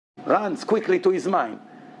runs quickly to his mind.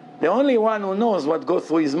 The only one who knows what goes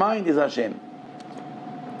through his mind is Hashem.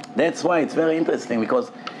 That's why it's very interesting,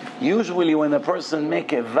 because usually when a person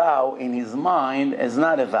makes a vow in his mind, it's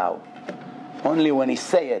not a vow. Only when he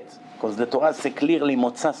say it, because the Torah says clearly,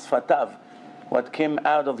 Motza Sfatav, what came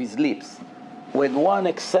out of his lips, with one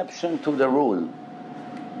exception to the rule.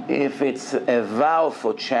 If it's a vow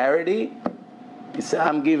for charity, you say,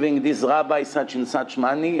 I'm giving this rabbi such and such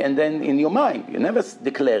money, and then in your mind, you never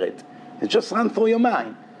declare it. It just runs through your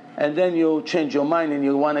mind. And then you change your mind and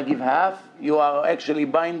you want to give half, you are actually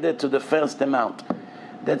binded to the first amount.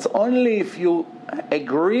 That's only if you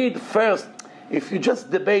agreed first. If you're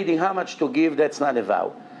just debating how much to give, that's not a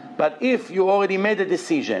vow. But if you already made a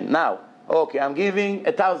decision, now, okay, I'm giving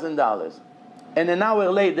 $1,000. And an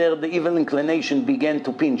hour later, the evil inclination began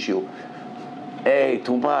to pinch you. Hey,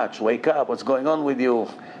 too much, wake up, what's going on with you?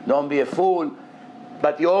 Don't be a fool.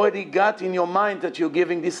 But you already got in your mind that you're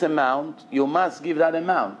giving this amount, you must give that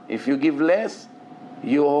amount. If you give less,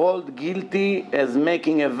 you hold guilty as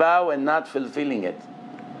making a vow and not fulfilling it,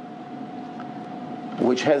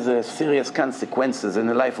 which has serious consequences in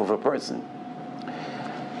the life of a person.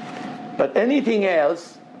 But anything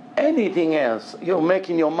else, you're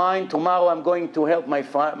making your mind, tomorrow I'm going to help my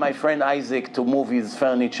friend Isaac to move his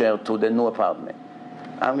furniture to the new apartment.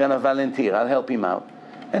 I'm going to volunteer, I'll help him out.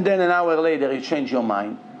 And then an hour later, you change your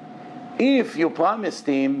mind. If you promised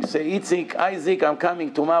him, say, Isaac, I'm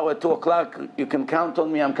coming tomorrow at 2 o'clock, you can count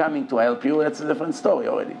on me, I'm coming to help you, that's a different story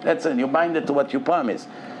already. That's it, you bind it to what you promised.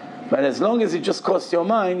 But as long as it just costs your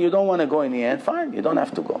mind, you don't want to go in the end, fine, you don't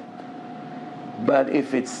have to go. But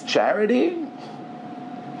if it's charity,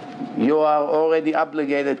 you are already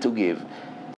obligated to give.